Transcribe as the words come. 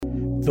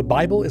The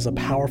Bible is a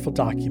powerful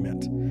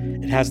document.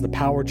 It has the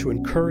power to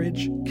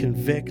encourage,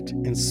 convict,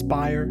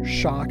 inspire,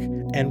 shock,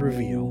 and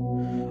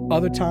reveal.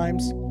 Other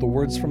times, the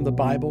words from the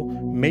Bible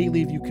may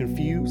leave you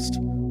confused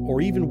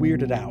or even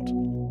weirded out.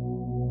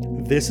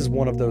 This is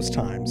one of those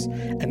times,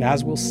 and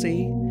as we'll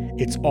see,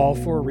 it's all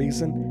for a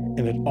reason,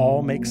 and it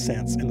all makes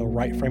sense in the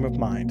right frame of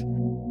mind.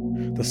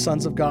 The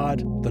sons of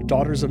God, the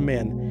daughters of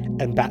men,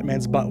 and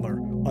Batman's butler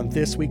on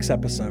this week's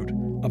episode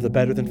of the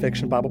Better Than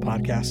Fiction Bible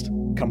Podcast,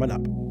 coming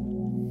up.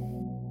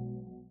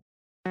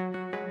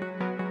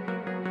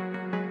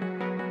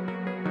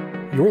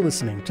 You're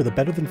listening to the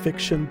Better Than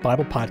Fiction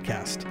Bible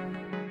Podcast.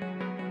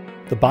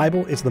 The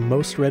Bible is the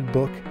most read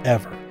book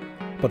ever,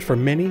 but for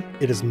many,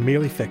 it is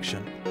merely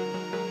fiction.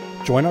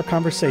 Join our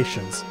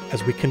conversations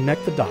as we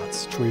connect the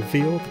dots to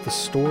reveal that the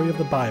story of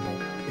the Bible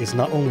is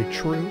not only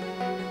true,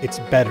 it's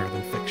better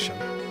than fiction.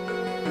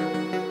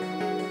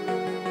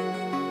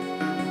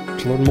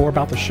 To learn more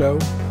about the show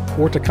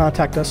or to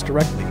contact us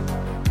directly,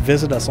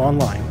 visit us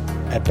online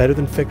at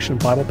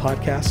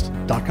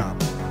betterthanfictionbiblepodcast.com.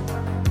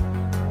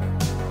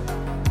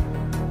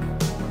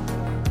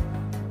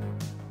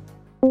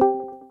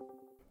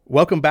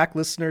 Welcome back,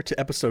 listener, to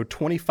episode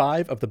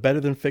 25 of the Better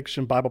Than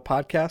Fiction Bible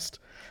Podcast.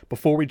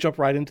 Before we jump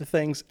right into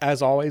things,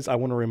 as always, I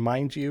want to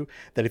remind you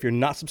that if you're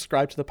not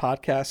subscribed to the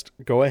podcast,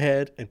 go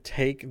ahead and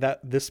take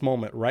this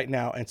moment right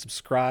now and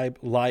subscribe,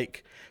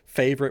 like,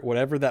 favorite,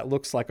 whatever that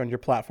looks like on your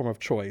platform of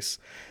choice.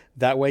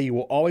 That way you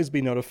will always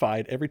be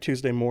notified every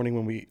Tuesday morning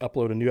when we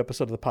upload a new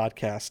episode of the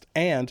podcast,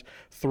 and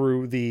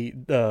through the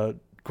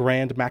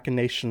grand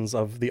machinations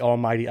of the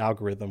almighty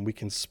algorithm, we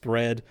can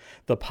spread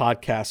the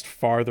podcast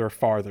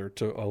farther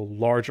to a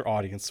larger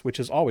audience, which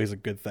is always a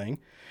good thing.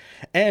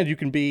 And you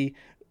can be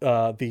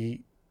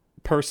the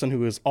person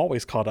who is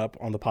always caught up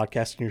on the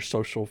podcast in your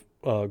social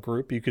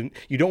group.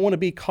 You don't want to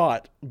be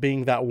caught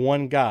being that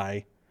one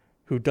guy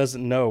who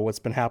doesn't know what's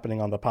been happening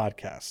on the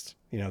podcast.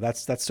 You know,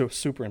 that's so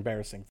super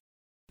embarrassing.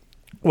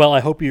 Well,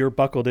 I hope you're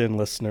buckled in,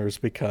 listeners,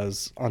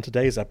 because on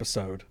today's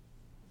episode,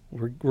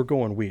 we're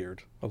going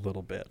weird a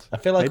little bit. I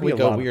feel like we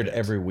go weird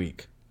every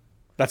week.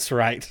 That's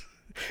right.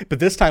 But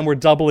this time we're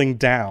doubling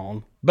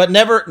down. But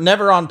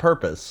never on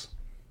purpose.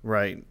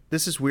 Right.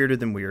 This is weirder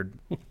than weird.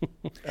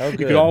 Oh, you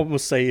could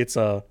almost say it's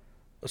a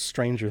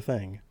Stranger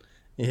Thing.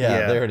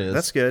 Yeah, there it is.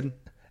 That's good.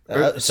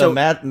 So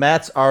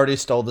Matt's already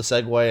stole the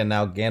segue, and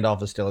now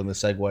Gandalf is stealing the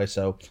segue.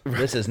 So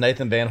this is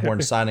Nathan Van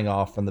Horn signing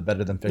off from the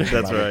Better Than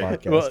Fiction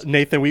podcast. Well,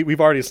 Nathan, we've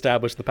already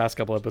established the past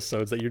couple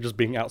episodes that you're just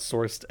being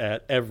outsourced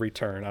at every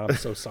turn. I'm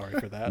so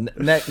sorry for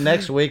that.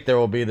 Next week there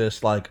will be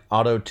this like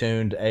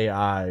auto-tuned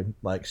AI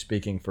like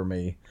speaking for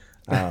me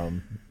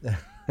in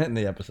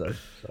the episode.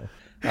 So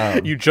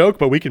you joke,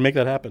 but we can make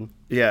that happen.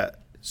 Yeah.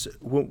 So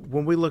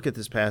when we look at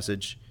this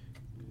passage,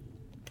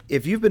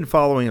 if you've been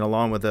following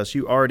along with us,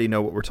 you already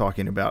know what we're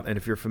talking about. And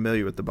if you're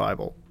familiar with the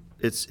Bible,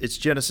 it's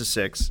Genesis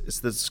 6. It's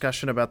the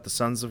discussion about the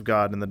sons of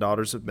God and the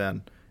daughters of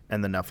men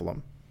and the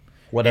Nephilim.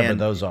 Whatever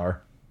those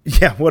are.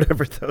 Yeah,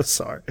 whatever those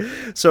are.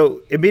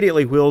 So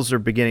immediately wheels are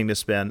beginning to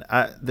spin.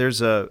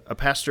 There's a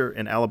pastor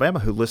in Alabama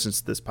who listens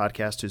to this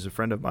podcast who's a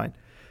friend of mine.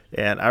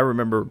 And I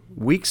remember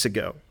weeks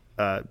ago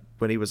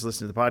when he was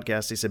listening to the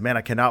podcast, he said, man,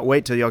 I cannot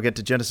wait till y'all get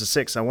to Genesis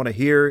 6. I want to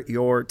hear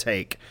your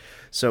take.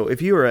 So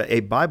if you are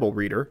a Bible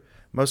reader,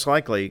 most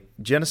likely,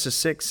 Genesis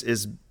 6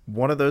 is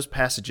one of those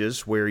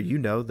passages where you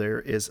know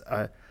there is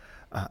a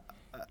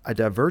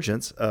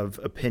divergence of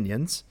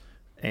opinions,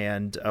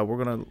 and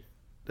we're going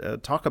to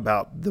talk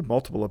about the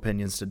multiple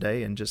opinions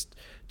today and just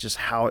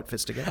how it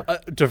fits together.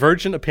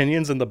 Divergent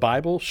opinions in the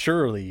Bible?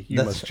 Surely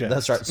you must jest.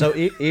 That's right. So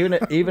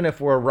even if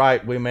we're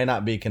right, we may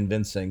not be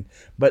convincing.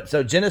 But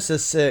so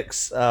Genesis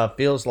 6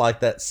 feels like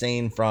that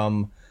scene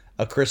from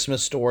A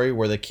Christmas Story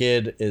where the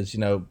kid is,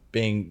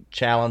 being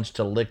challenged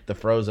to lick the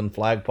frozen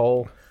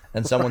flagpole,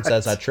 and someone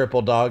says, "I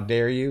triple dog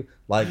dare you."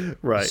 Like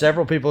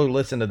several people who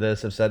listen to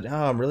this have said,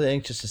 "Oh, I'm really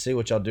anxious to see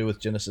what y'all do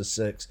with Genesis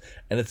 6."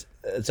 And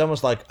it's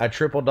almost like I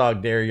triple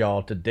dog dare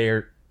y'all to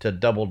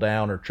double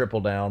down or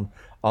triple down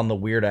on the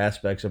weird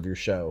aspects of your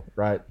show,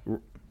 right?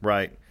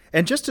 Right.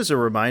 And just as a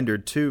reminder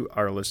to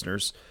our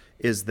listeners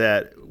is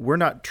that we're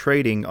not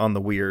trading on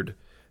the weird.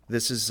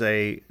 This is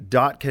a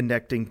dot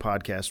connecting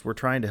podcast. We're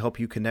trying to help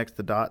you connect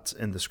the dots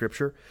in the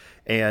scripture.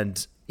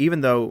 And even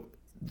though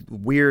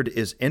weird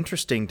is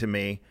interesting to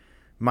me,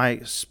 my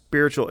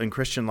spiritual and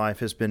Christian life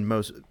has been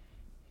most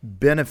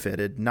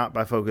benefited not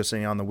by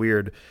focusing on the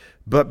weird,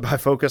 but by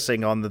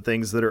focusing on the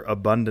things that are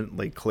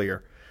abundantly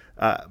clear.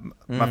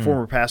 My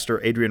former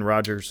pastor, Adrian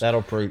Rogers.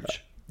 That'll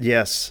preach.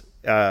 Yes.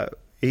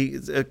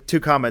 Two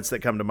comments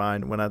that come to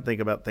mind when I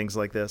think about things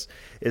like this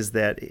is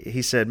that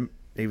he said,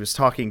 he was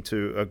talking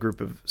to a group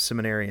of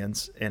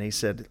seminarians, and he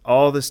said,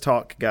 all this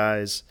talk,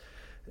 guys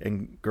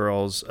and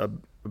girls,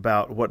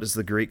 about what does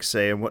the Greek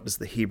say and what does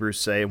the Hebrew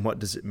say and what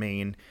does it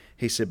mean.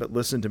 He said, but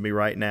listen to me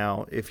right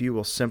now. If you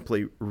will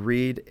simply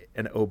read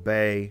and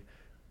obey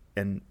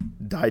and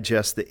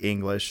digest the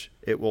English,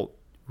 it will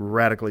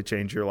radically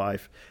change your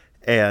life.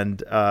 And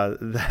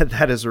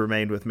that has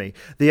remained with me.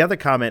 The other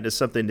comment is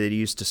something that he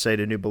used to say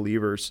to new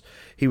believers.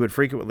 He would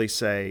frequently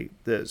say,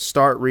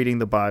 start reading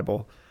the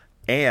Bible,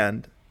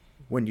 and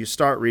when you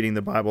start reading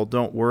the Bible,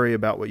 don't worry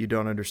about what you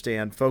don't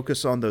understand.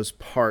 Focus on those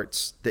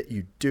parts that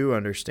you do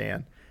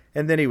understand.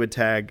 And then he would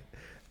tag,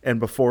 and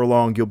before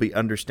long, you'll be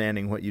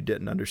understanding what you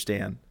didn't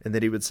understand. And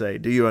then he would say,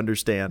 do you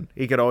understand?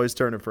 He could always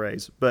turn a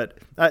phrase. But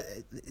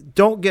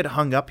don't get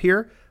hung up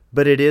here,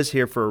 but it is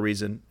here for a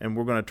reason. And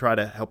we're going to try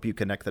to help you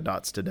connect the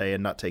dots today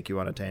and not take you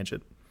on a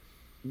tangent.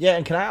 Yeah,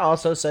 and can I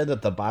also say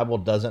that the Bible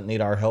doesn't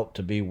need our help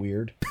to be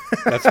weird?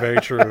 That's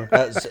very true.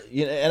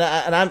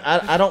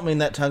 I don't mean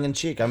that tongue in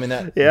cheek. I mean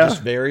that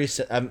just very.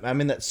 I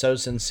mean that so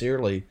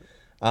sincerely.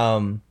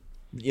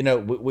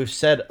 We've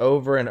said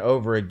over and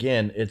over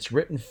again, it's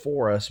written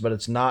for us, but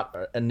it's not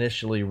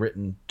initially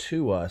written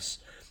to us.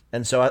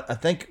 And so I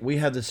think we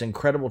have this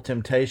incredible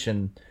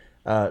temptation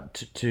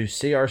to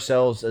see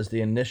ourselves as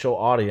the initial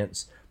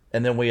audience,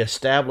 and then we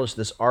establish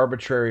this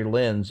arbitrary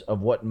lens of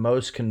what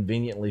most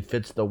conveniently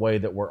fits the way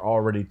that we're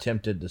already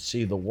tempted to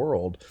see the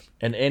world.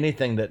 And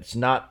anything that's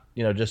not,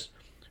 just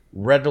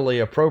readily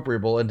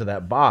appropriable into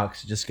that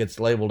box just gets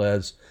labeled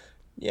as,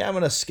 yeah, I'm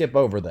going to skip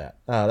over that.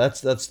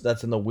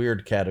 That's in the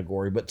weird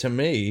category. But to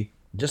me,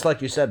 just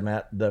like you said,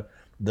 Matt, the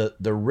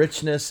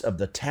richness of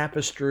the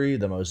tapestry,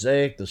 the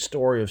mosaic, the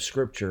story of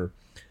Scripture,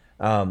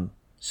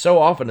 so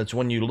often it's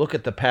when you look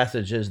at the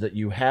passages that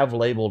you have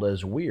labeled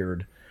as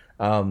weird,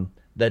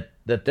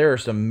 that there are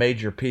some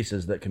major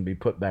pieces that can be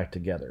put back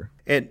together.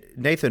 And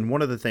Nathan,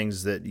 one of the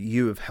things that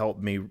you have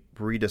helped me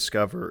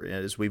rediscover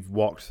as we've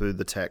walked through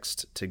the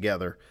text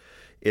together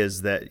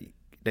is that,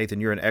 Nathan,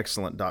 you're an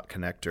excellent dot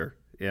connector.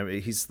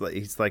 He's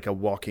like a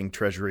walking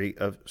treasury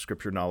of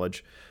Scripture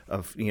knowledge,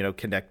 of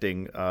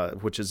connecting,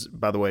 which is,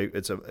 by the way,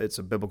 it's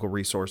a biblical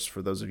resource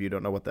for those of you who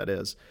don't know what that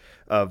is,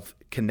 of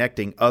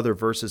connecting other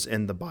verses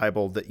in the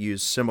Bible that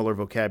use similar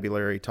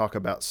vocabulary, talk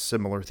about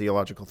similar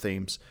theological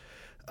themes.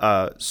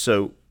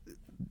 So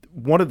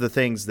one of the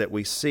things that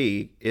we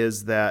see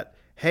is that,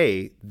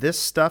 hey, this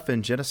stuff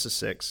in Genesis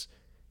 6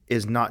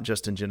 is not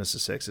just in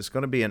Genesis 6. It's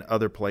going to be in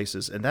other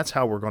places, and that's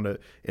how we're going to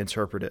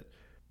interpret it.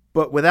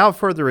 But without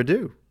further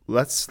ado,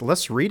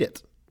 let's read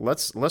it.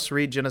 Let's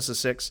read Genesis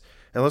 6,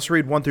 and let's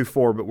read 1 through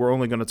 4, but we're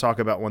only going to talk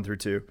about 1 through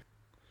 2.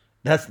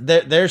 There's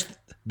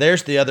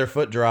the other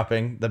foot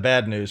dropping, the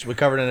bad news. We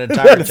covered an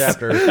entire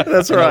chapter in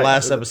the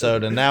last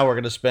episode, and now we're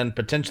going to spend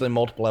potentially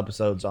multiple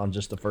episodes on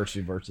just the first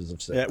few verses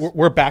of 6. Yeah,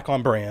 we're back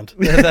on brand.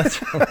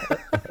 That's right.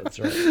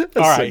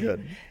 All right, so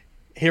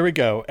here we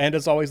go. And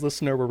as always,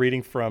 listener, we're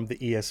reading from the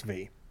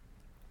ESV.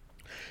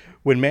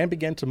 When man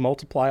began to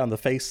multiply on the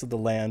face of the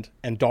land,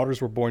 and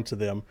daughters were born to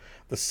them,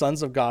 the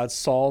sons of God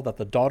saw that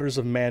the daughters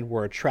of man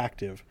were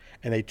attractive,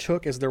 and they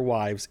took as their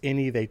wives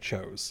any they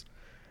chose.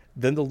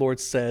 Then the Lord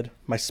said,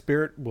 my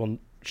spirit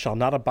shall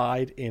not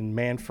abide in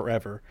man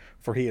forever,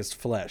 for he is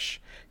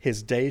flesh.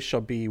 His days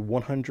shall be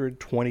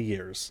 120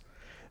 years.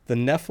 The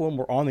Nephilim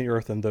were on the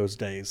earth in those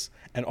days,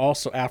 and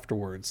also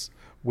afterwards,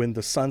 when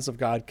the sons of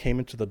God came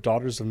into the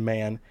daughters of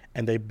man,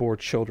 and they bore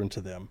children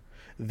to them.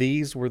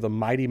 These were the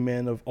mighty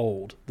men of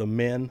old, the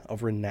men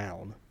of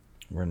renown.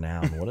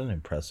 Renown, what an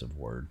impressive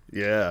word.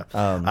 Yeah.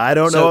 I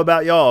don't know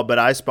about y'all, but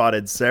I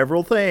spotted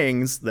several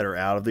things that are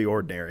out of the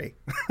ordinary.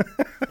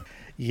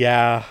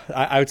 Yeah,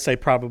 I would say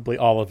probably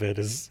all of it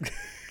is.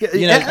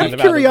 Out of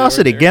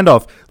curiosity,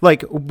 Gandalf,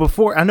 like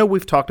before, I know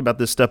we've talked about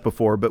this stuff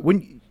before, but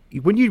when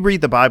you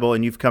read the Bible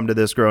and you've come to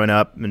this growing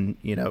up and,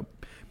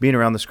 being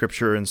around the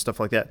Scripture and stuff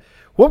like that,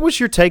 what was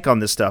your take on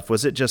this stuff?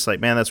 Was it just like,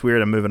 man, that's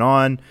weird, I'm moving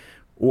on?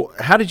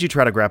 How did you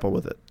try to grapple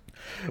with it?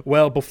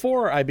 Well,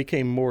 before I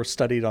became more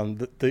studied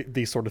on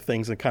these sort of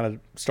things and kind of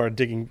started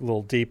digging a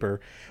little deeper,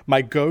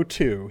 my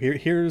go-to,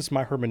 here's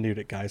my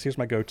hermeneutic, guys. Here's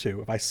my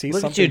go-to. If I see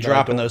Look something... Look at you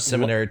dropping those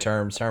seminary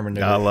terms,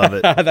 hermeneutic. I love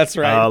it. That's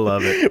right. I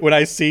love it. When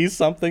I see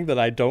something that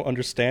I don't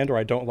understand or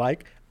I don't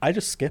like, I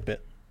just skip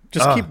it.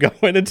 Just keep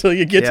going until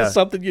you get to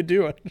something you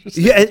do understand.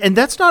 Yeah, and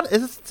it's not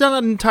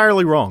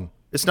entirely wrong.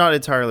 It's not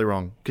entirely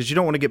wrong because you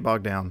don't want to get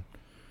bogged down.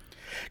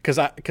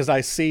 Because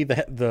I see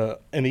the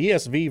in the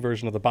ESV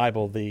version of the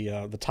Bible,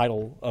 the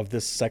title of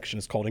this section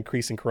is called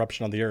 "Increasing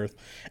Corruption on the Earth,"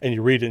 and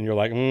you read it and you're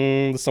like,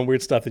 there's some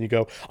weird stuff, and you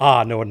go,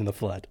 Noah in the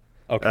flood.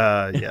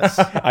 Okay, yes,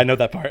 I know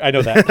that part. I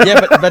know that.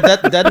 Yeah, but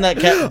doesn't that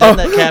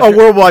capture a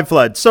worldwide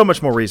flood? So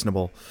much more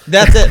reasonable.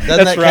 That's it.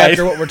 Doesn't that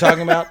capture what we're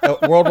talking about?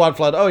 A worldwide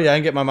flood. Oh yeah, I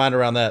can get my mind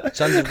around that.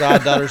 Sons of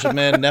God, daughters of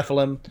men,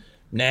 Nephilim.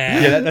 Nah.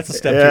 Yeah, that's a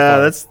step too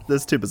far.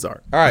 That's too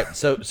bizarre. All right,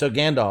 so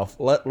Gandalf,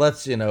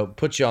 let's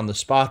put you on the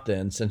spot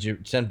then, since you're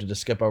tempted to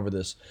skip over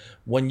this.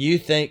 When you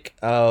think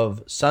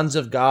of sons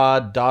of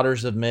God,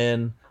 daughters of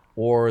men,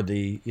 or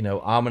the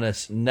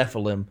ominous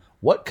Nephilim,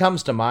 what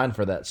comes to mind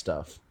for that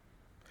stuff?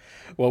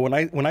 Well,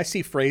 when I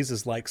see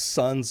phrases like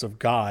sons of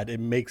God,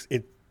 it makes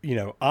it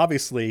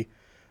obviously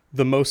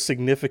the most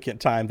significant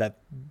time that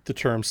the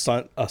term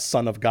a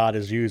son of God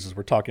is used is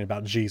we're talking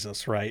about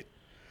Jesus, right?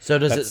 So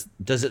does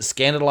it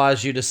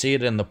scandalize you to see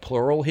it in the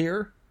plural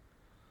here?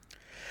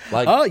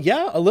 Like,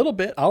 Yeah, a little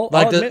bit. I'll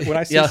Like the- admit when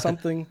I see yeah.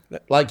 something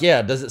that,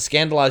 does it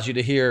scandalize you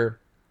to hear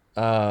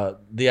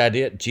the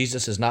idea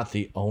Jesus is not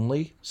the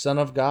only Son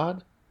of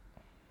God?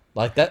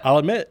 Like that? I'll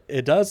admit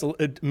it does.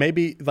 It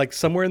maybe like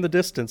somewhere in the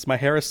distance, my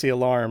heresy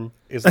alarm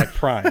is like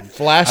primed.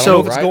 Flashing, I don't know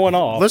if it's right? going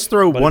off. Let's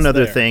throw but one it's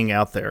other there. thing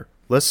out there.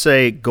 Let's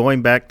say,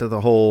 going back to the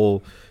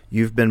whole,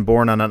 you've been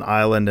born on an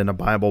island and a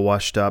Bible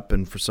washed up,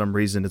 and for some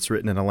reason it's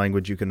written in a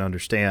language you can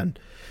understand.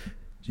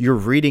 You're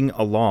reading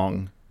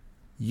along.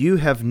 You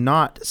have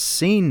not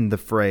seen the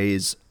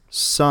phrase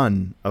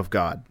Son of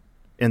God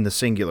in the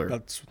singular.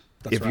 That's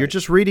If right. you're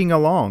just reading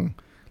along,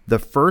 the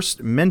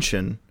first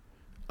mention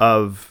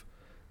of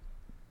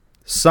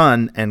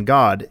Son and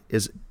God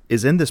is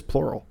in this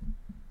plural.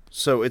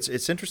 So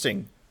it's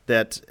interesting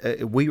that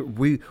we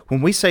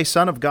when we say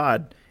Son of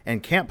God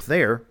and camp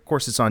there, of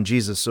course it's on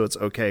Jesus, so it's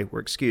okay, we're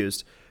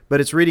excused. But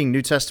it's reading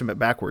New Testament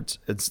backwards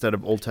instead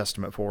of Old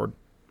Testament forward.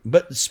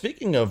 But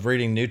speaking of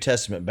reading New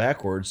Testament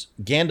backwards,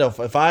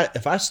 Gandalf,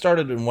 if I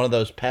started in one of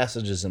those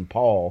passages in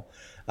Paul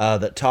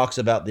that talks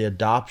about the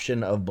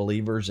adoption of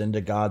believers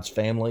into God's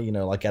family,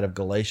 like out of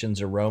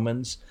Galatians or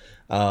Romans,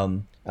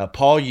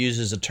 Paul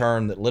uses a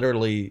term that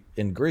literally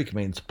in Greek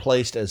means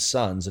placed as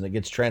sons, and it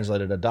gets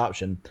translated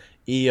adoption,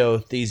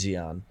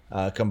 eothesion,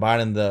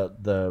 combining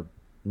the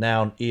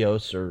noun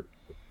eos or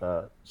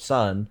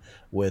son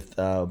with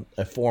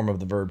a form of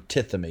the verb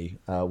tithemi,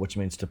 which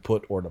means to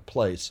put or to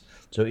place.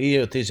 So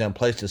eothesion,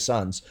 placed as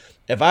sons.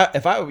 If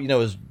I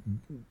was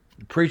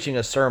preaching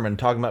a sermon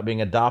talking about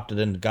being adopted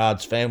into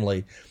God's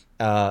family,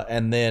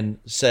 and then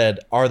said,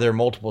 "Are there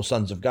multiple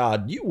sons of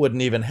God?" you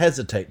wouldn't even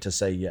hesitate to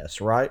say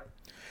yes, right?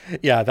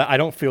 Yeah, I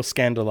don't feel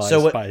scandalized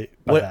So by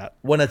when, that.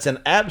 when it's an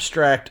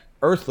abstract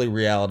earthly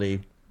reality,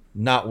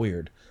 not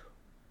weird.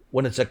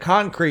 When it's a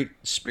concrete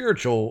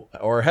spiritual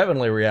or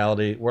heavenly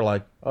reality, we're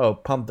like, oh,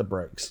 pump the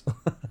brakes.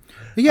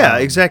 Yeah,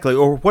 exactly.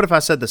 Or what if I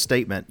said the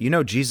statement,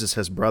 Jesus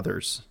has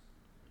brothers?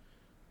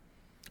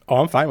 Oh,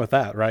 I'm fine with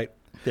that, right?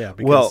 Yeah,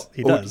 because Well,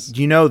 he does.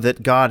 you know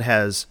that God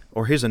has,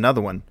 or here's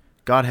another one,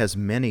 God has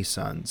many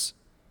sons.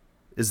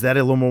 Is that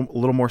a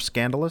little more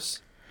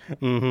scandalous?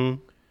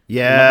 Mm-hmm.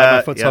 Yeah.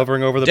 My foot's yeah.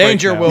 hovering over the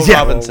Danger, brake now. Will Whoa,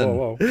 Robinson.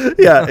 whoa, whoa.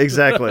 Yeah,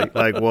 exactly.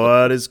 Like,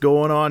 what is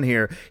going on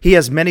here? He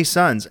has many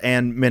sons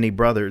and many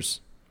brothers.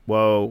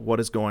 Whoa,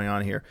 what is going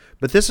on here?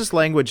 But this is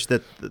language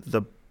that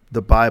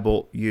the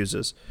Bible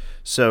uses.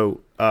 So,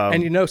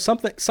 And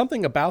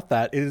something about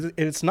that is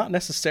it's not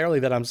necessarily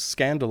that I'm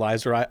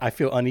scandalized or I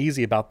feel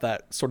uneasy about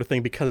that sort of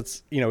thing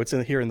because it's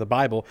in here in the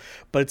Bible,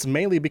 but it's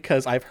mainly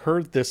because I've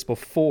heard this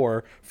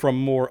before from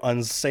more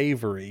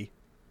unsavory,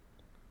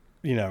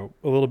 a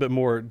little bit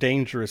more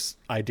dangerous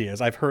ideas.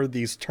 I've heard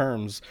these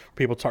terms where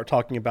people start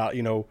talking about,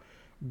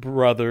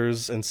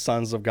 brothers and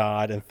sons of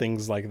God and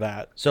things like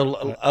that. So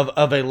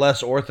of a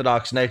less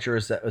orthodox nature,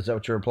 is that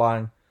what you're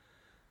implying?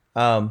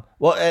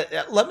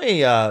 Let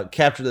me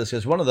capture this,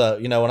 because one of the,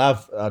 when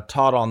I've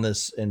taught on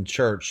this in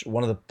church,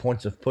 one of the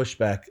points of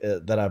pushback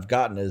that I've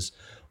gotten is,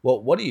 well,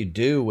 what do you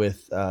do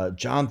with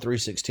John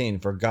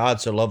 3:16? For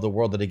God so loved the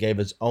world that he gave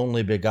his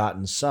only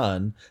begotten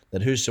son,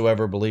 that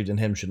whosoever believed in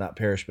him should not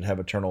perish but have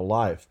eternal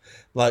life.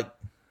 Like,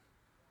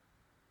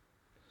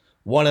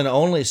 one and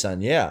only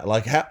son, yeah.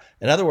 Like, how?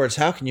 In other words,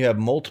 how can you have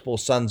multiple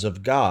sons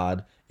of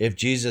God if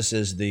Jesus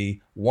is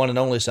the one and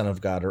only Son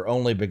of God or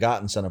only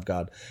begotten Son of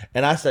God?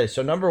 And I say,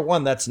 so number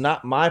one, that's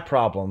not my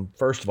problem.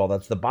 First of all,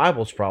 that's the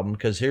Bible's problem,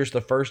 because here's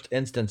the first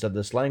instance of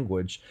this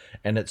language,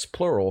 and it's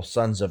plural,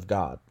 sons of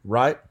God,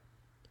 right?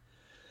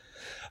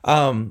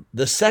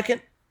 The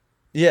second,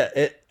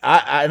 in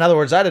other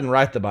words, I didn't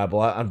write the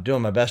Bible. I'm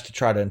doing my best to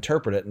try to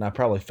interpret it, and I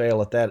probably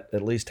fail at that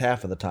at least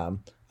half of the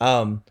time.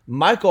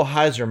 Michael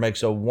Heiser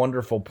makes a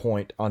wonderful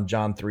point on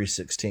John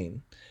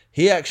 3:16.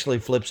 He actually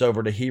flips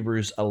over to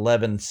Hebrews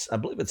 11. I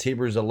believe it's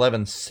Hebrews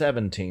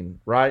 11:17,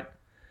 right?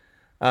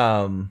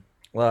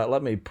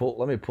 Let me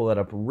pull that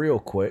up real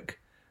quick.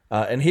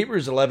 In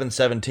Hebrews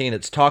 11:17,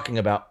 it's talking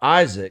about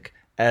Isaac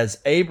as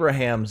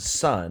Abraham's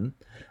son,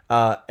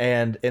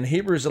 and in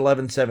Hebrews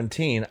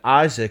 11:17,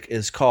 Isaac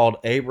is called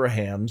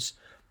Abraham's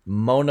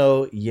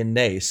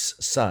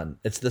monogenes son.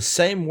 It's the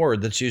same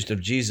word that's used of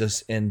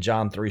Jesus in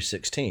John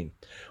 3:16.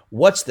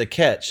 What's the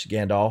catch,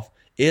 Gandalf?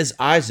 Is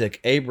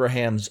Isaac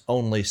Abraham's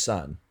only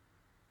son?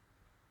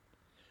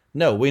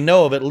 No, we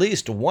know of at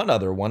least one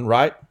other one,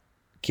 right?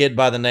 Kid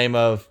by the name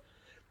of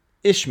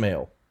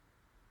Ishmael,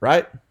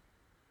 right?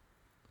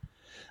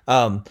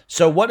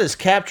 So what is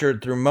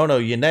captured through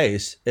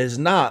monogenes is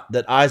not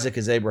that Isaac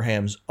is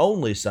Abraham's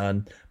only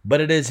son,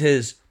 but it is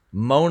his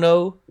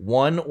mono,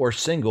 one or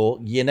single,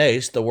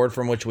 genes, the word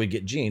from which we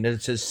get gene.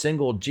 It's his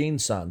single gene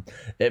son.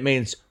 It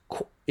means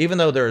even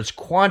though there is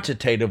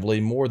quantitatively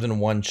more than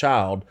one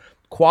child,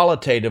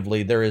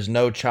 qualitatively there is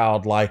no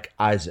child like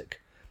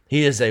Isaac.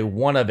 He is a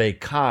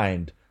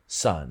one-of-a-kind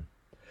son.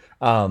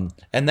 And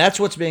that's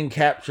what's being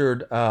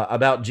captured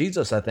about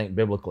Jesus, I think,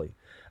 biblically.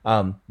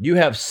 You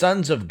have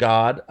sons of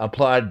God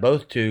applied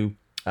both to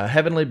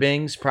heavenly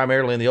beings,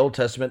 primarily in the Old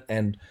Testament,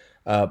 and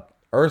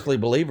earthly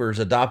believers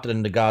adopted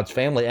into God's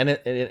family,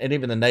 and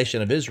even the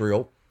nation of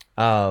Israel.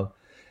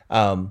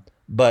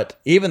 But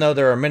even though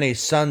there are many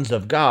sons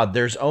of God,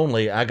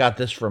 I got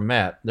this from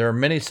Matt, there are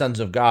many sons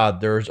of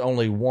God, there is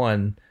only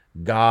one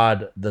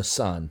God the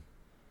Son.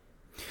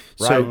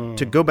 Right? So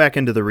to go back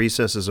into the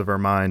recesses of our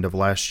mind of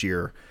last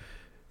year,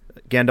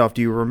 Gandalf,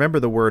 do you remember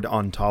the word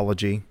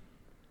ontology?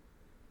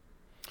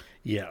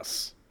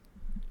 Yes.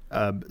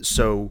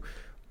 So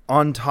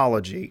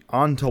ontologically,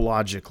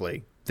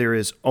 there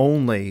is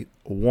only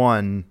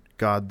one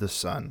God the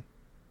Son.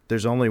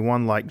 There's only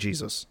one like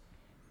Jesus.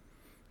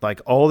 Like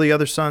all the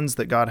other sons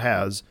that God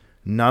has,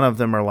 none of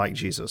them are like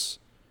Jesus.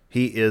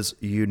 He is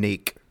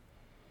unique,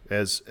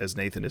 as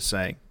Nathan is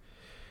saying.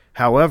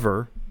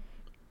 However,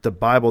 the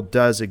Bible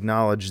does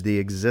acknowledge the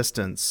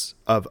existence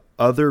of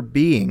other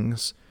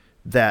beings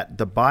that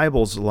the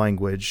Bible's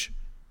language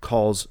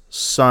calls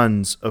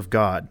sons of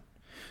God.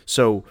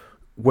 So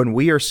when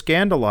we are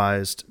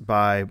scandalized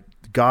by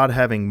God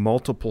having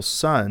multiple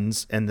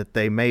sons and that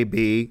they may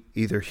be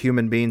either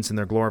human beings in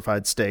their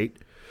glorified state,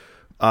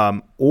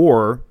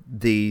 or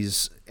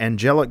these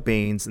angelic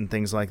beings and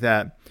things like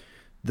that,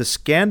 the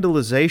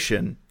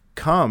scandalization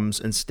comes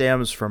and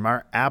stems from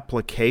our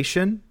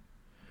application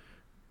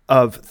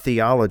of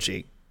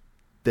theology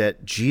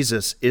that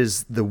Jesus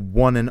is the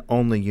one and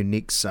only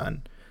unique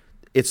Son.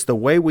 It's the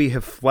way we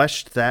have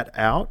fleshed that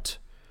out,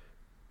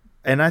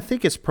 and I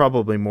think it's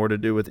probably more to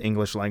do with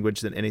English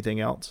language than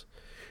anything else.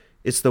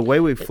 It's the way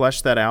we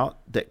flesh that out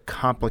that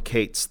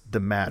complicates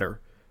the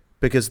matter.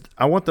 Because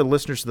I want the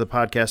listeners of the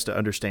podcast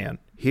to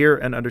hear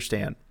and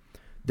understand,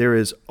 there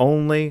is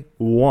only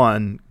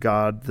one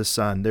God the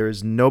Son. There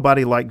is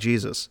nobody like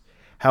Jesus.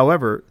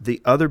 However,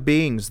 the other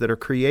beings that are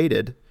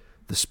created,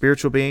 the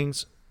spiritual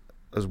beings,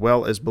 as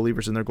well as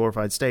believers in their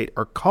glorified state,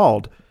 are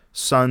called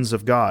sons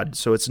of God.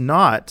 So it's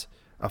not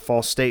a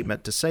false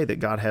statement to say that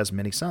God has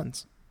many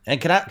sons.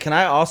 And can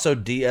I also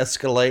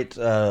de-escalate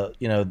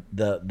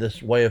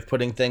this way of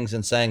putting things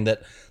and saying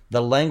that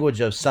the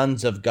language of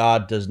sons of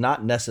God does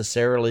not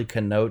necessarily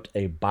connote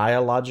a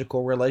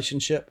biological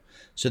relationship.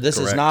 So this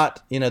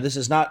Correct.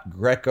 is not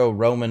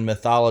Greco-Roman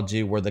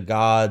mythology where the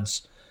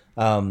gods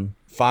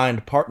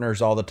find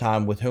partners all the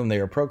time with whom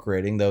they are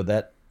procreating, though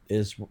that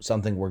is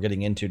something we're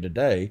getting into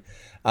today.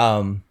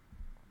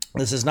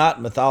 This is not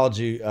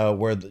mythology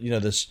where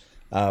this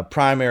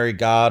primary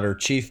god or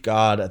chief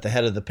god at the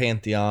head of the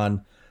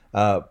pantheon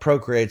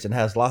procreates and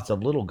has lots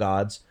of little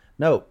gods.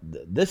 No,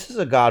 this is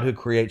a God who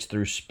creates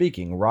through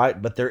speaking, right?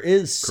 But there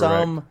is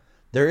some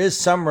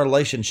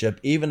relationship,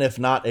 even if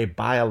not a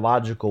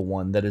biological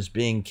one, that is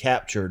being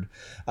captured.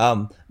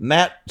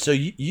 Matt, so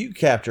you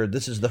captured,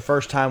 this is the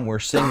first time we're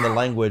seeing the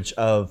language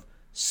of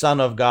Son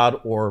of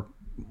God, or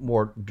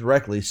more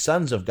directly,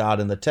 sons of God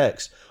in the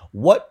text.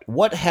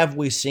 What have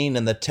we seen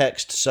in the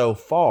text so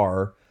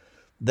far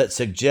that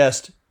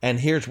suggest, and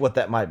here's what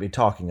that might be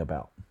talking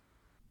about?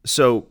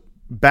 So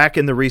back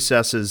in the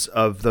recesses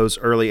of those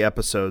early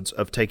episodes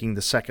of taking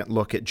the second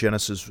look at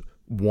Genesis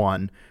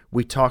 1,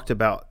 we talked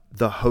about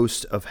the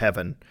host of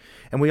heaven.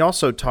 And we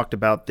also talked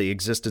about the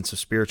existence of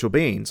spiritual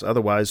beings.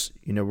 Otherwise,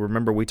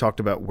 remember we talked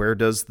about where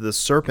does the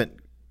serpent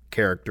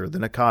character, the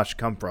Nakash,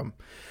 come from?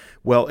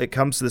 Well, it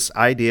comes to this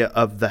idea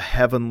of the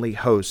heavenly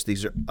host.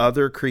 These are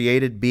other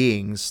created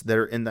beings that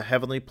are in the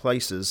heavenly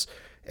places,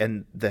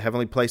 and the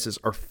heavenly places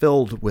are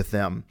filled with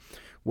them.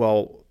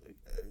 Well,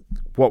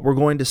 what we're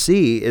going to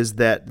see is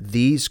that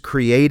these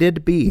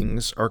created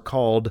beings are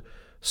called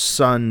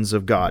sons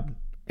of God.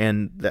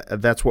 And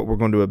that's what we're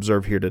going to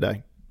observe here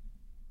today.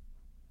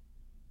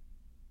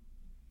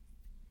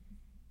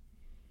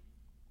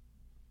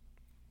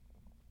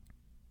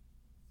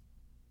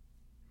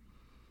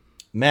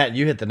 Matt,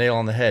 you hit the nail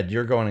on the head.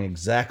 You're going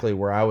exactly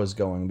where I was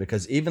going,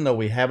 because even though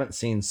we haven't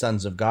seen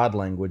sons of God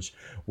language,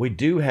 we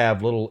do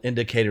have little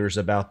indicators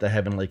about the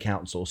heavenly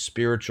council,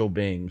 spiritual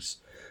beings,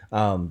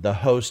 the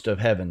host of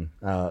heaven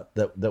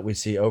that we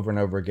see over and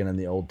over again in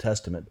the Old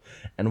Testament.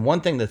 And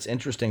one thing that's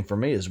interesting for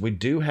me is we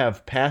do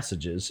have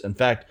passages. In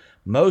fact,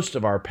 most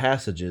of our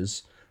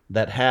passages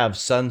that have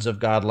sons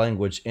of God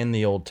language in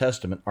the Old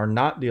Testament are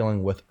not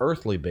dealing with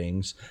earthly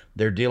beings.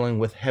 They're dealing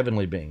with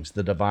heavenly beings,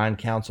 the divine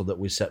counsel that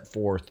we set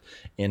forth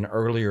in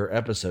earlier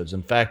episodes.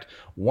 In fact,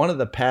 one of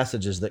the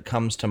passages that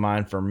comes to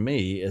mind for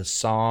me is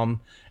Psalm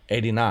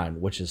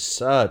 89, which is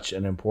such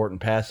an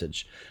important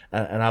passage.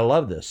 And I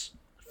love this.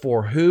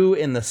 For who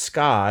in the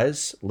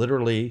skies,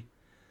 literally,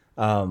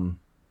 who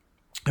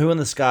in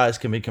the skies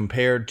can be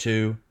compared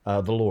to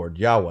the Lord,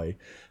 Yahweh?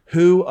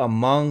 Who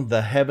among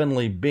the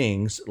heavenly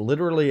beings,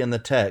 literally in the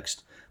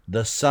text,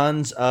 the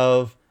sons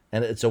of,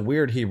 and it's a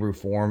weird Hebrew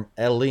form,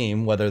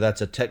 Elim, whether that's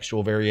a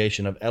textual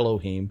variation of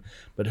Elohim,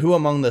 but who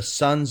among the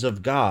sons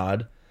of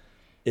God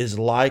is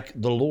like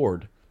the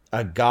Lord,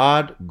 a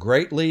God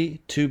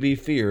greatly to be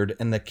feared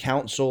in the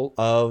council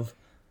of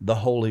the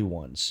holy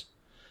ones.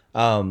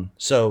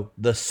 So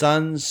the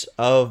sons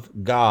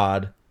of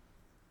God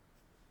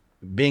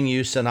being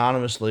used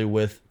synonymously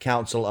with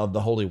council of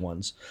the holy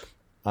ones.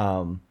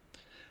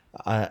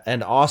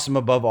 And awesome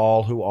above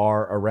all who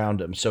are around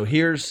him. So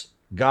here's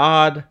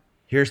God,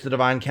 here's the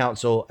divine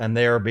council, and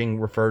they are being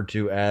referred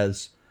to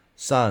as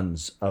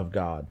sons of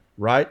God,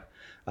 right?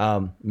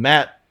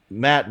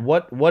 Matt,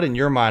 what in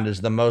your mind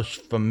is the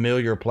most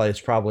familiar place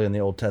probably in the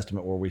Old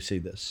Testament where we see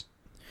this?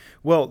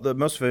 Well, the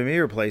most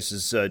familiar place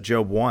is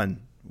Job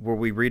 1, where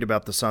we read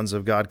about the sons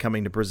of God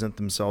coming to present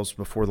themselves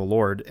before the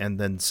Lord, and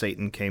then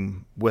Satan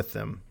came with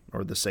them,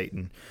 or the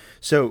Satan.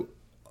 So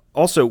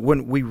also,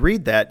 when we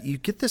read that, you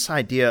get this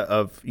idea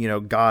of,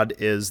 God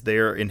is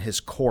there in his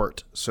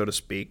court, so to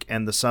speak,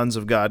 and the sons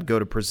of God go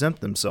to present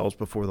themselves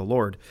before the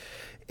Lord.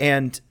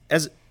 And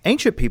as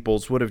ancient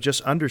peoples would have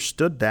just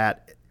understood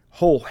that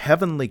whole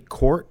heavenly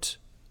court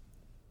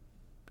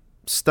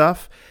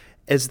stuff,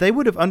 as they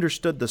would have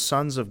understood the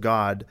sons of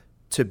God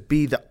to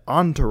be the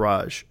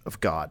entourage of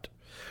God.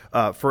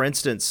 For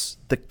instance,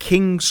 the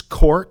king's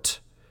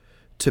court,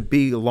 to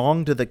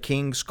belong to the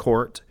king's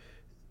court,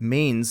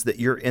 means that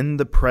you're in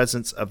the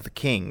presence of the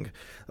king.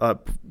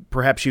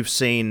 Perhaps you've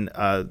seen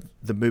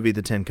the movie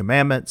The Ten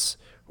Commandments,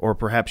 or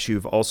perhaps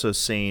you've also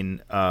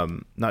seen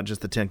not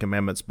just The Ten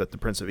Commandments, but The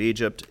Prince of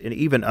Egypt, and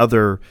even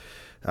other.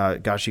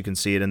 You can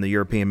see it in the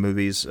European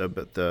movies,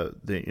 but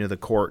the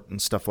court and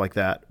stuff like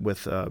that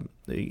with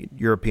the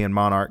European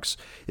monarchs,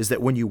 is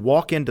that when you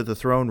walk into the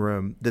throne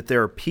room, that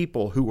there are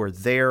people who are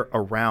there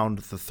around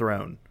the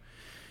throne,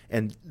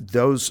 and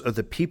those are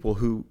the people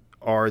who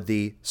are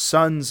the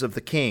sons of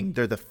the king.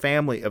 They're the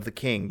family of the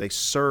king. They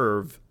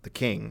serve the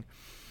king.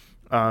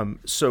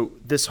 So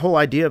this whole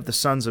idea of the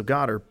sons of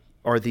God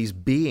are these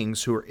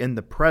beings who are in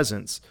the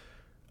presence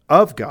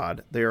of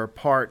God. They are a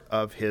part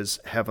of his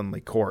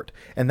heavenly court.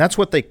 And that's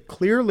what they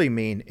clearly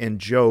mean in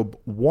Job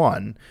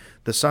 1.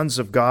 The sons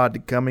of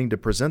God coming to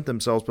present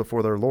themselves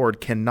before their Lord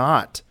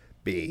cannot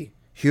be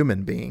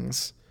human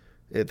beings.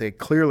 They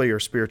clearly are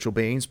spiritual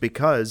beings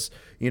because,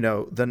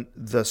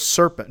 the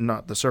serpent,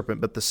 not the serpent,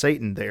 but the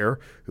Satan there,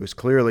 who is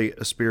clearly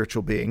a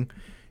spiritual being,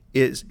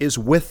 is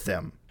with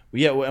them.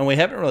 Yeah, and we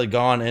haven't really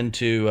gone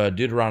into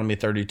Deuteronomy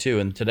 32,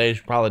 and today's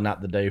probably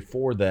not the day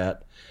for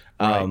that.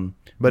 Right.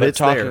 But it's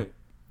there.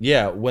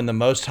 Yeah, when the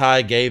Most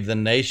High gave to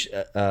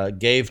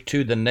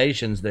the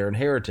nations their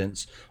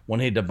inheritance, when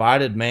he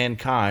divided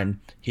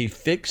mankind, he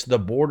fixed the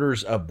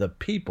borders of the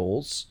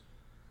peoples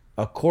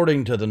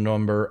according to the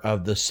number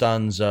of the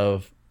sons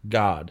of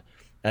God.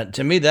 And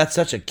to me, that's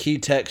such a key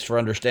text for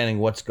understanding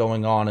what's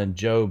going on in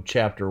Job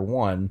chapter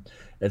 1.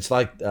 It's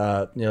like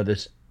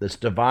this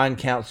divine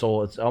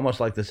council. It's almost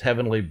like this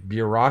heavenly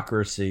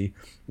bureaucracy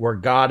where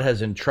God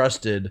has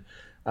entrusted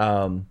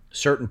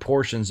certain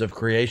portions of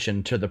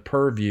creation to the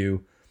purview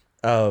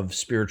of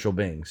spiritual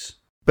beings.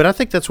 But I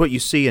think that's what you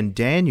see in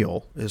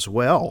Daniel as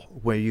well,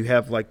 where you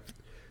have like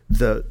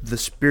the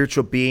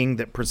spiritual being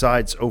that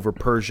presides over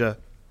Persia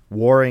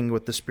warring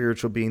with the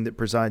spiritual being that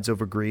presides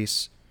over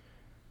Greece.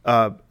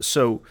 Even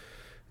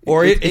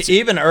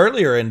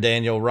earlier in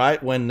Daniel,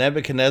 right, when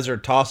Nebuchadnezzar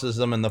tosses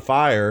them in the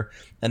fire,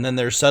 and then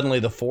there's suddenly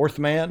the fourth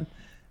man.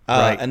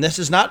 Right. And this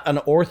is not an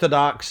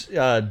Orthodox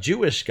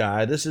Jewish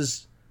guy. This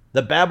is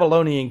the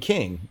Babylonian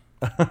king.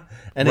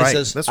 And he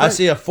says, right. I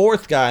see a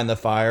fourth guy in the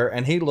fire,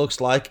 and he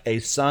looks like a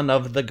son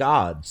of the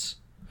gods.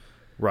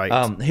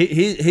 Right.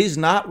 He's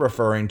not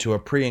referring to a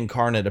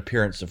pre-incarnate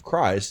appearance of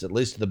Christ, at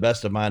least to the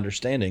best of my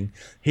understanding.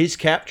 He's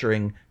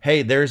capturing,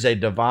 hey, there's a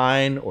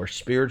divine or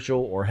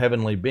spiritual or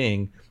heavenly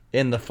being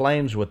in the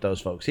flames with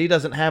those folks. He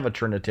doesn't have a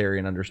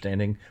Trinitarian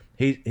understanding.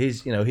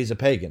 He's a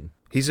pagan.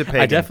 He's a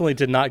pagan. I definitely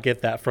did not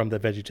get that from the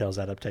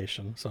VeggieTales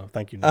adaptation, so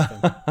thank you,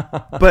 Nathan.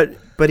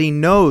 But he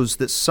knows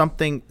that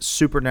something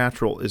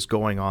supernatural is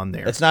going on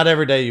there. It's not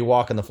every day you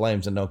walk in the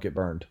flames and don't get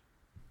burned.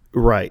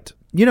 Right.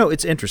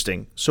 It's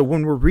interesting. So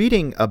when we're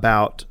reading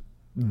about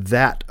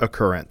that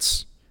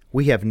occurrence,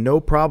 we have no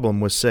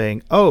problem with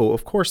saying, oh,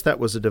 of course that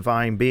was a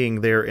divine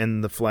being there in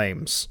the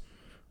flames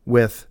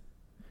with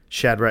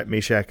Shadrach,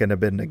 Meshach, and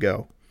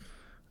Abednego.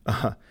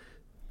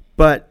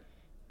 But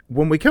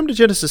when we come to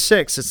Genesis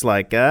 6, it's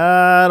like,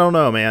 I don't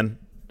know, man.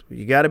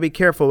 You got to be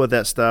careful with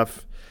that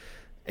stuff.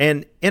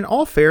 And in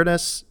all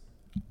fairness,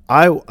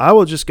 I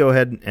will just go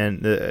ahead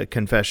and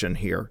confession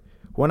here.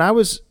 When I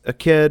was a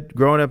kid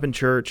growing up in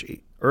church,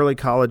 early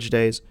college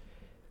days,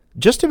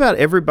 just about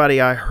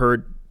everybody I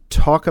heard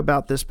talk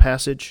about this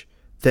passage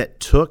that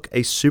took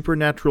a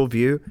supernatural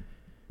view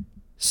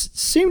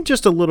seemed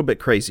just a little bit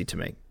crazy to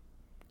me.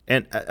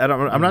 And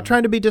I'm not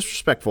trying to be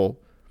disrespectful,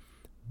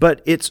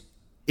 but it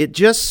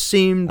just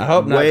seemed I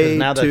hope not, way because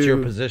now too, that's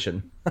your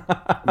position.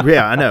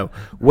 Yeah, I know.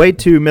 Way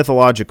too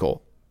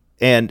mythological.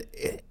 And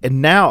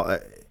now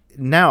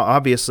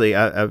obviously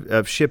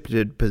I've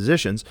shifted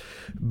positions,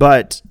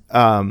 but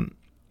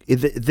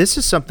this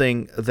is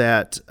something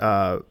that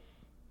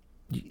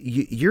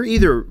you're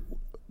either,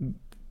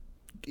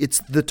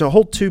 it's to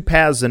hold two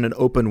paths in an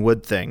open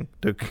wood thing,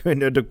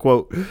 to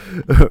quote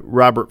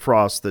Robert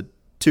Frost, the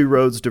two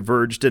roads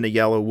diverged in a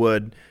yellow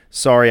wood.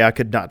 Sorry, I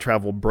could not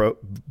travel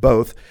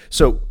both.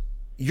 So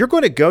you're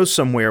going to go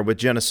somewhere with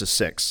Genesis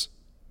 6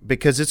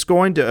 because it's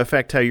going to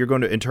affect how you're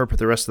going to interpret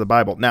the rest of the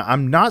Bible. Now,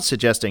 I'm not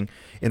suggesting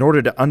in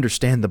order to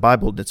understand the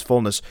Bible in its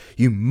fullness,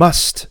 you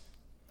must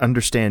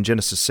understand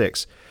Genesis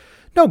 6.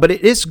 No, but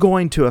it is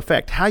going to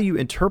affect how you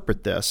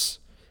interpret this,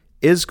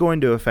 is going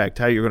to affect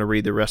how you're going to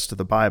read the rest of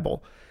the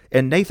Bible.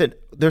 And Nathan,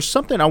 there's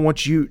something I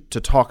want you to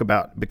talk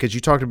about because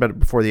you talked about it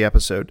before the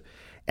episode,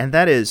 and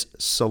that is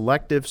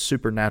selective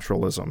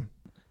supernaturalism.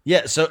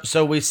 Yeah,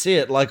 so we see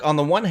it like on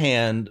the one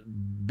hand,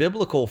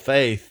 biblical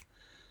faith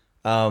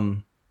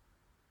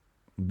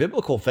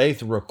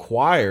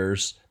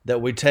requires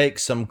that we take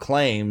some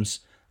claims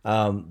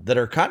that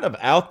are kind of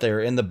out there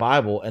in the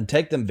Bible and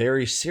take them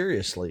very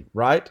seriously,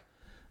 right?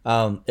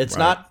 It's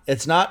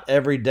not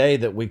every day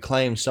that we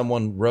claim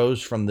someone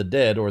rose from the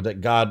dead or that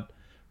God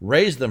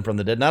raised them from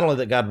the dead. Not only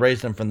that God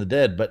raised them from the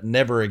dead, but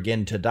never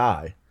again to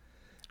die.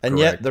 And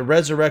yet the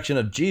resurrection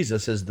of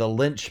Jesus is the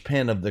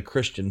linchpin of the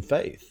Christian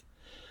faith.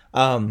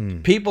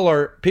 People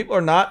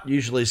are not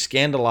usually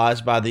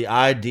scandalized by the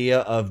idea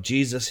of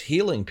Jesus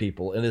healing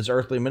people in his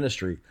earthly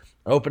ministry,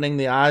 opening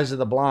the eyes of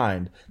the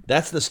blind.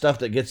 That's the stuff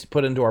that gets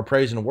put into our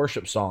praise and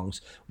worship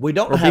songs. We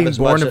don't have as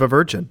much born of a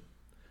virgin.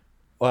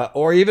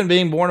 Or even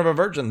being born of a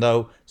virgin,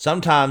 though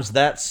sometimes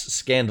that's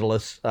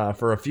scandalous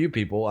for a few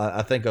people.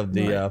 I think of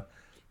the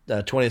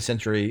 20th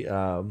century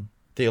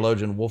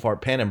theologian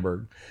Wolfhart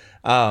Pannenberg.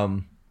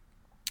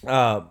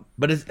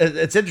 But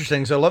it's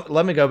interesting. So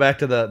let me go back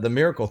to the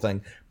miracle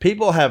thing.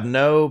 People have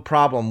no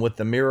problem with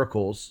the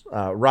miracles,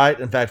 right?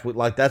 In fact,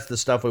 that's the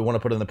stuff we want to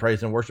put in the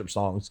praise and worship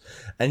songs.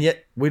 And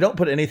yet we don't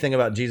put anything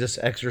about Jesus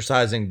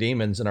exorcising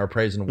demons in our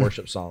praise and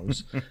worship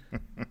songs.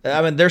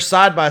 I mean, they're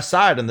side by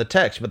side in the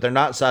text, but they're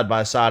not side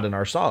by side in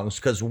our songs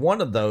because one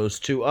of those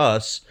to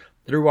us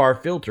through our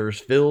filters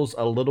feels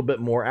a little bit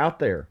more out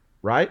there,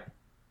 right?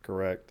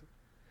 Correct.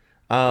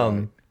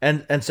 And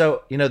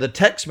so, the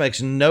text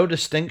makes no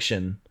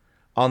distinction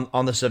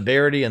on the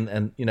severity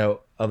and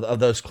of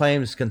those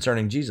claims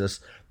concerning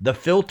Jesus. The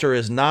filter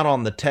is not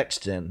on the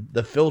text end.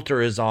 The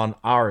filter is on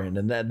our end.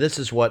 And this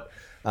is what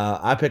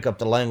I pick up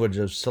the language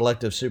of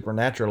selective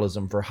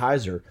supernaturalism for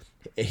Heiser.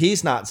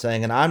 He's not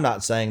saying, and I'm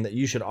not saying, that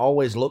you should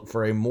always look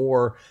for a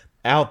more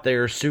out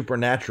there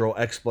supernatural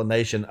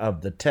explanation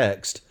of the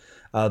text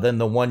than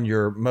the one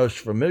you're most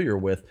familiar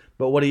with.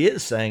 But what he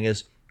is saying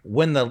is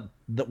when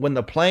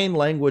the plain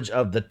language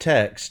of the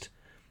text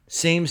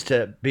seems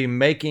to be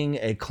making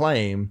a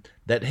claim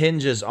that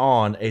hinges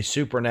on a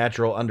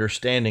supernatural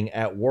understanding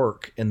at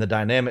work in the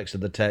dynamics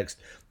of the text,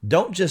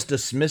 don't just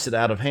dismiss it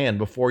out of hand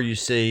before you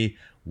see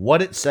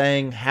what it's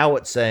saying, how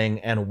it's saying,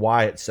 and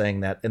why it's saying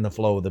that in the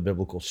flow of the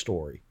biblical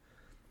story.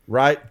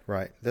 Right?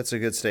 Right. That's a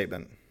good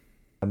statement.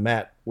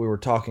 Matt, we were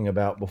talking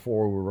about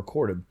before we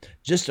recorded,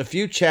 just a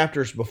few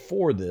chapters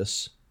before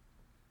this,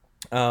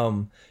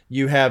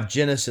 you have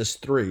Genesis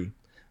 3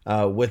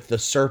 with the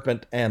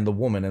serpent and the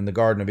woman in the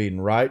Garden of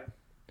Eden, right?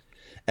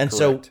 And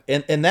Correct. So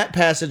in that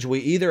passage, we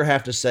either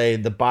have to say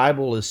the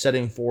Bible is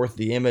setting forth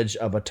the image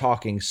of a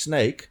talking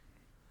snake,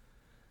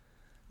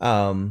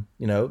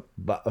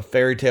 a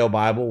fairy tale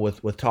Bible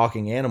with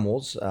talking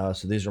animals,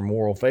 so these are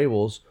moral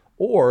fables,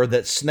 or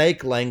that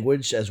snake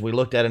language, as we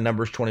looked at in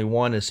Numbers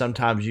 21, is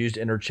sometimes used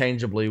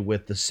interchangeably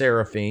with the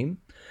seraphim,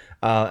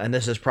 and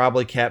this is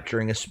probably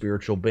capturing a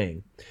spiritual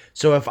being.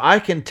 So if I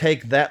can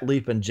take that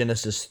leap in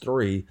Genesis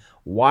 3,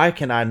 why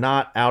can I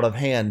not out of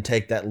hand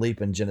take that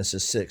leap in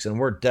Genesis 6? And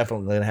we're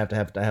definitely going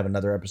to have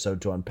another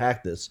episode to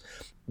unpack this.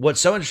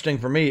 What's so interesting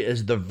for me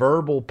is the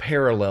verbal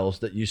parallels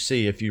that you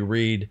see if you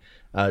read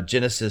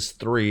Genesis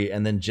 3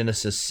 and then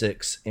Genesis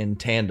 6 in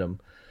tandem.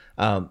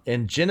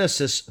 In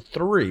Genesis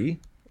 3,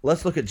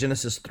 let's look at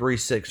Genesis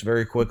 3:6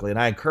 very quickly, and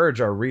I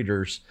encourage our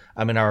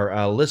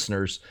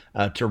listeners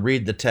to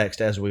read the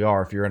text as we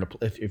are.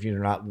 If you're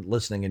not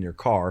listening in your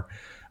car,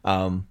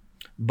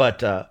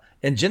 but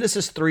in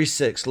Genesis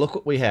 3:6, look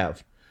what we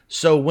have.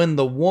 So when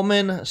the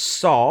woman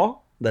saw,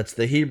 that's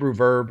the Hebrew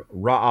verb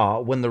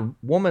ra'ah. When the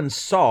woman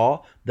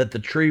saw that the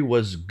tree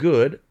was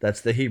good,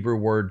 that's the Hebrew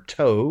word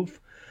tov.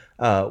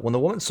 When the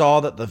woman saw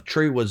that the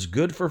tree was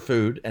good for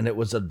food, and it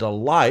was a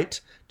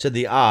delight to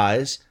the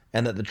eyes,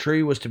 and that the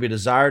tree was to be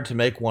desired to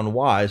make one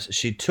wise,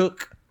 she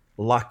took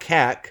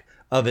lakak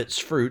of its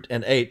fruit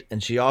and ate,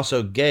 and she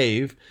also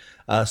gave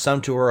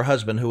some to her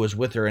husband who was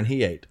with her, and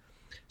he ate.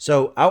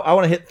 So I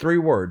want to hit three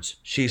words.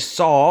 She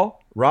saw,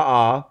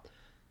 ra'ah,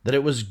 that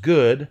it was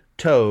good,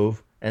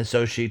 tov, and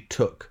so she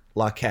took,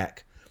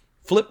 lakak.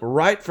 Flip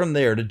right from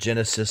there to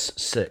Genesis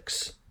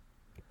 6.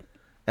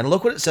 And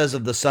look what it says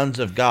of the sons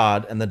of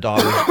God and the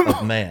daughters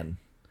of man.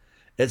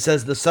 It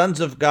says the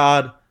sons of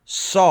God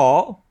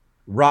saw,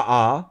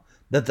 ra'ah,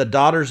 that the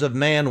daughters of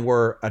man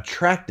were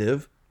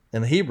attractive,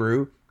 in the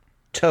Hebrew,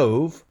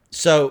 tov.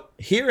 So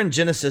here in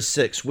Genesis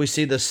 6, we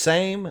see the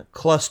same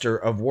cluster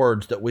of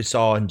words that we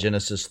saw in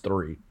Genesis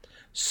 3.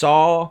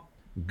 Saw,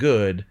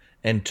 good,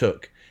 and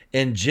took.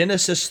 In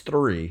Genesis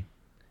 3,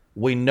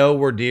 we know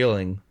we're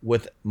dealing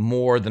with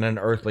more than an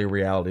earthly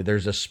reality.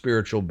 There's a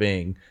spiritual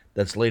being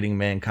that's leading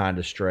mankind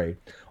astray.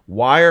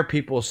 Why are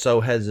people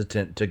so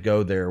hesitant to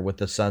go there with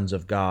the sons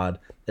of God,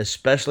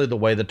 especially the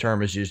way the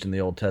term is used in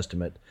the Old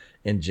Testament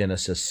in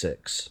Genesis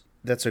 6?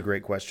 That's a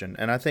great question.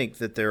 And I think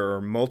that there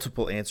are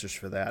multiple answers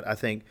for that. I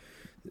think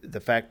the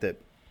fact that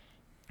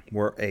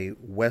we're a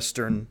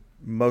Western,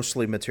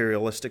 mostly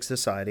materialistic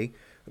society,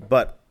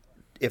 but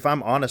if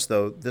I'm honest,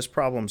 though, this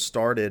problem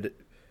started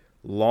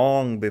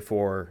long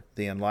before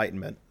the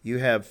Enlightenment. You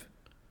have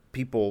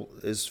people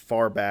as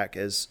far back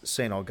as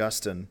St.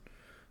 Augustine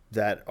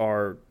that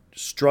are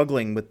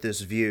struggling with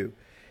this view.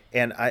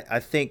 And I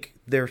think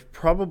there's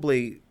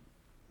probably,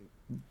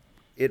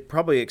 it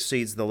probably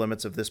exceeds the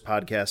limits of this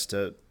podcast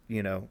to,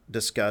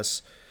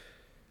 discuss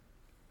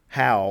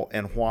how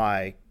and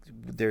why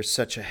there's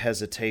such a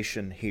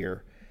hesitation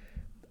here.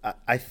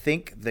 I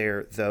think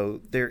there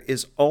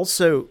is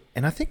also,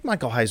 and I think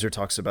Michael Heiser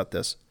talks about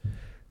this,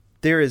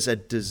 there is a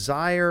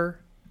desire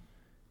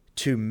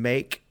to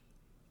make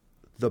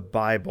the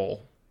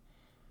Bible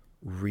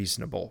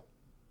reasonable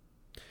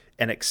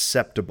and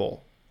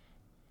acceptable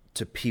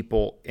to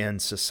people in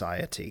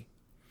society.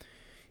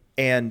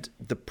 And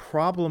the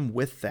problem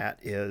with that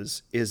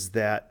is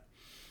that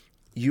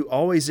you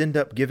always end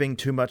up giving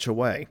too much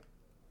away.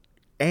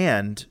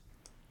 And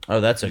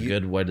that's a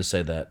good way to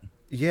say that.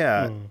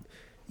 Yeah.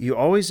 You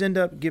always end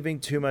up giving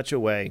too much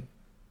away,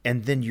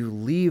 and then you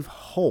leave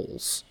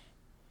holes.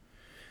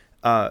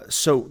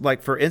 So,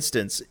 like, for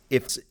instance,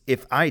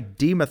 if I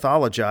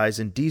demythologize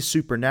and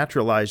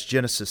desupernaturalize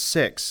Genesis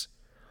 6,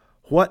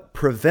 what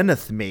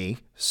preventeth me,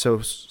 so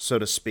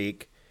to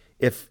speak,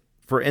 if,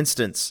 for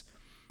instance,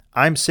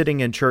 I'm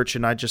sitting in church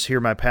and I just hear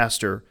my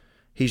pastor,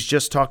 he's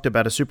just talked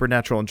about a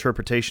supernatural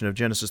interpretation of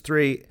Genesis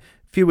 3. A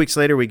few weeks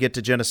later, we get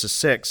to Genesis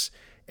 6,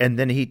 and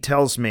then he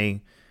tells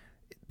me,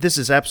 this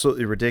is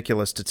absolutely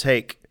ridiculous to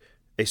take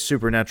a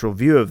supernatural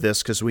view of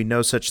this because we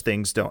know such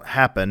things don't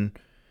happen.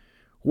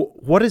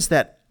 What is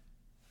that?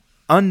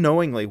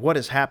 Unknowingly, what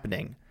is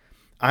happening?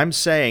 I'm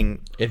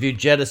saying, if you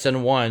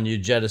jettison one, you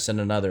jettison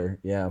another.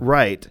 Yeah.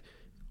 Right.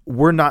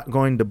 We're not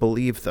going to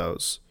believe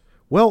those.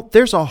 Well,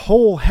 there's a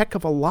whole heck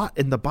of a lot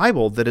in the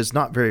Bible that is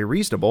not very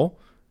reasonable,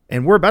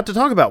 and we're about to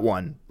talk about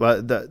one,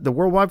 the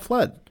worldwide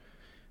flood.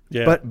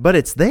 Yeah. But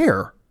it's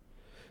there.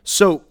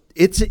 So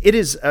it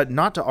is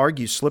not to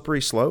argue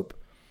slippery slope,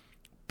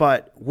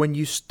 but when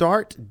you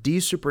start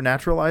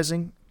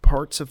desupernaturalizing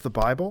parts of the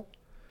Bible,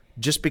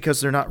 just because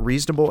they're not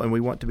reasonable and we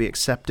want to be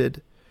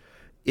accepted,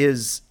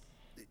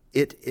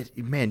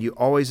 man, you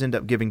always end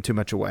up giving too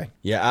much away.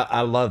 Yeah,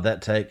 I love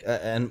that take.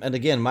 And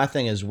again, my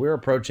thing is we're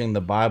approaching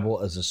the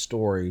Bible as a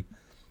story.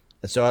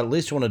 So I at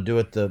least want to do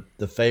it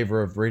the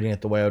favor of reading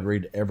it the way I would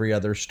read every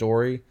other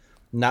story,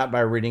 not by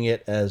reading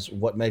it as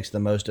what makes the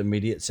most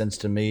immediate sense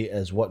to me,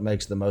 as what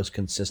makes the most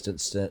consistent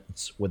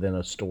sense within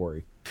a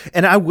story.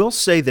 And I will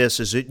say this,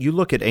 is that you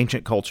look at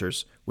ancient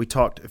cultures. We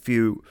talked a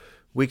few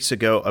weeks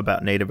ago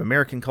about Native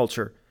American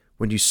culture.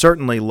 When you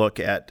certainly look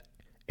at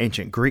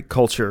ancient Greek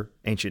culture,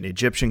 ancient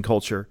Egyptian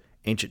culture,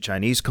 ancient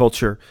Chinese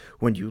culture,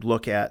 when you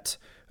look at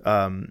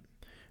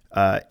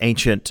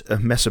ancient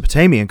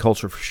Mesopotamian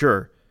culture for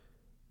sure,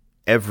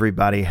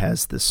 everybody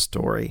has this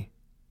story.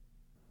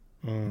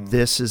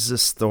 This is a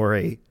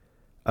story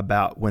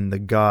about when the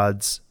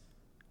gods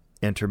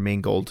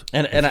intermingled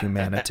with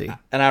humanity.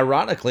 And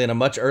ironically, in a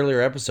much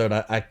earlier episode,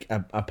 I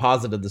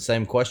posited the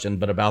same question,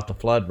 but about the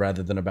flood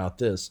rather than about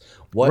this.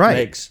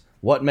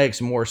 What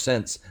makes more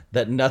sense,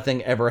 that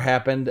nothing ever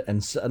happened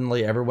and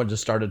suddenly everyone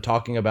just started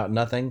talking about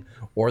nothing,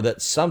 or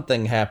that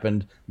something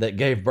happened that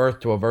gave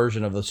birth to a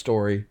version of the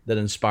story that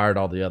inspired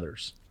all the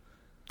others?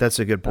 That's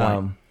a good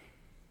point.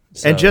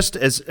 And just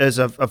as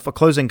a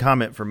closing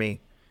comment for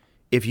me,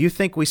 if you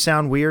think we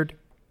sound weird,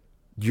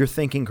 you're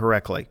thinking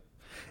correctly.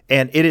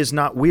 And it is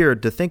not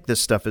weird to think this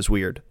stuff is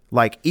weird.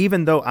 Like,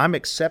 even though I'm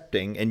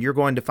accepting, and you're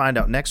going to find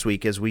out next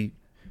week as we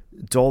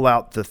dole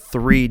out the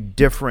 3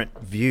 different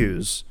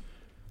views,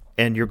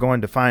 and you're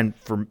going to find,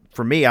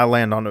 for me, I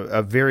land on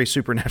a very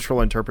supernatural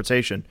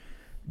interpretation.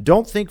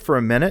 Don't think for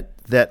a minute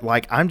that,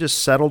 like, I'm just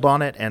settled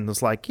on it and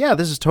was like, yeah,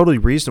 this is totally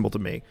reasonable to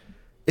me.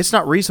 It's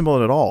not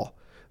reasonable at all.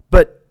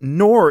 But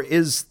nor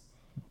is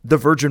the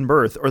virgin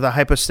birth or the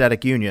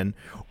hypostatic union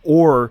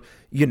or,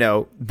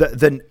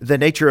 the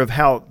nature of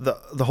how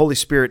the Holy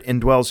Spirit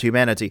indwells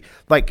humanity.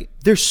 Like,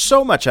 there's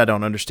so much I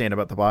don't understand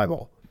about the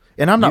Bible.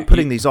 And I'm not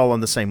putting these all on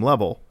the same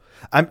level.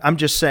 I'm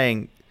just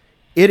saying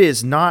it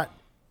is not,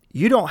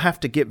 you don't have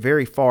to get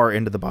very far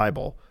into the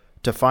Bible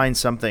to find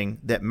something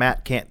that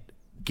Matt can't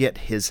get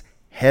his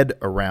head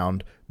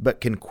around, but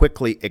can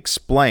quickly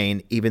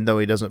explain, even though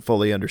he doesn't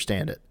fully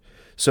understand it.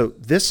 So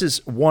this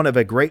is one of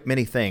a great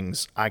many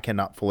things I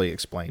cannot fully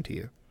explain to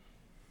you.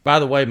 By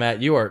the way,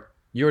 Matt, you are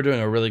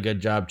doing a really good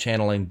job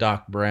channeling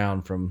Doc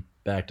Brown from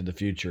Back to the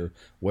Future.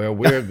 Where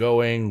we're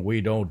going, we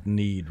don't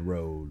need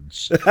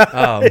roads.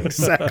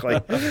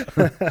 Exactly.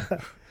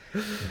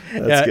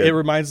 It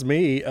reminds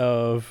me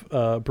of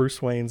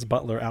Bruce Wayne's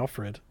butler,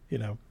 Alfred.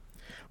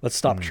 Let's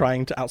stop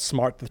trying to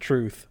outsmart the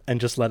truth and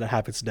just let it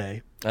have its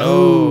day.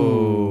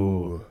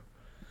 Oh.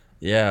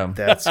 Yeah,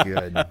 that's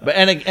good. But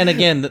and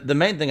again, the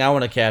main thing I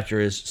want to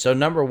capture is, so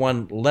number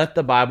 1, let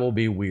the Bible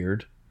be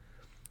weird.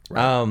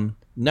 Right.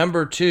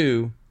 Number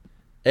 2,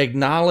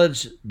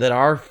 acknowledge that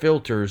our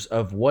filters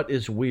of what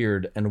is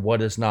weird and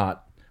what is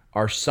not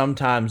are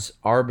sometimes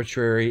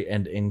arbitrary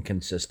and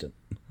inconsistent.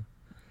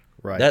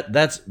 Right.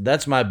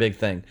 That's my big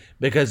thing,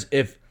 because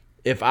if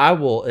if I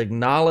will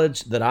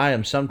acknowledge that I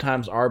am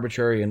sometimes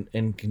arbitrary and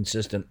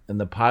inconsistent in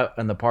the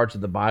parts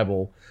of the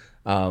Bible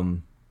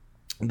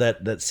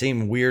that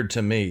seem weird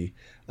to me,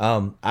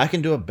 I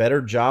can do a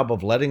better job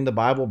of letting the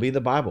Bible be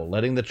the Bible,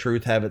 letting the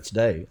truth have its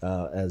day,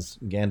 as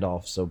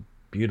Gandalf so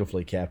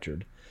beautifully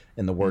captured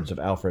in the words of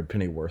Alfred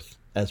Pennyworth,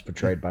 as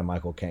portrayed by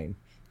Michael Caine.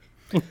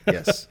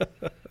 Yes.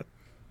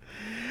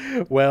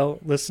 Well,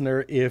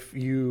 listener, if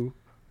you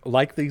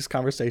like these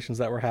conversations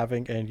that we're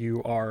having and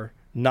you are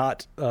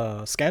not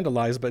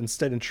scandalized, but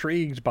instead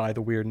intrigued by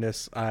the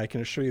weirdness, I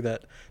can assure you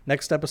that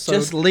next episode,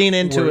 just lean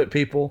into it,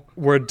 people.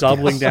 We're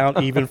doubling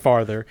down even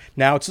farther.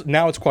 Now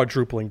it's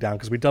quadrupling down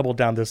because we doubled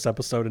down this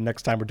episode, and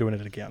next time we're doing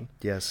it again.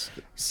 Yes.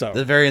 So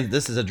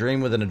this is a dream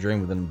within a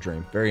dream within a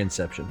dream. Very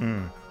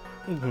Inception.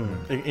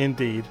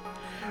 Indeed.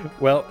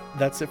 Well,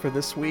 that's it for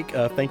this week.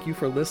 Thank you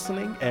for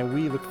listening, and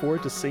we look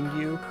forward to seeing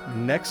you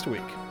next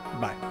week.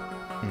 Bye.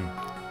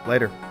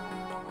 Later.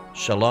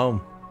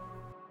 Shalom.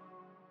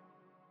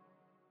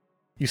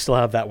 You still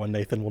have that one,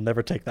 Nathan. We'll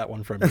never take that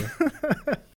one from you.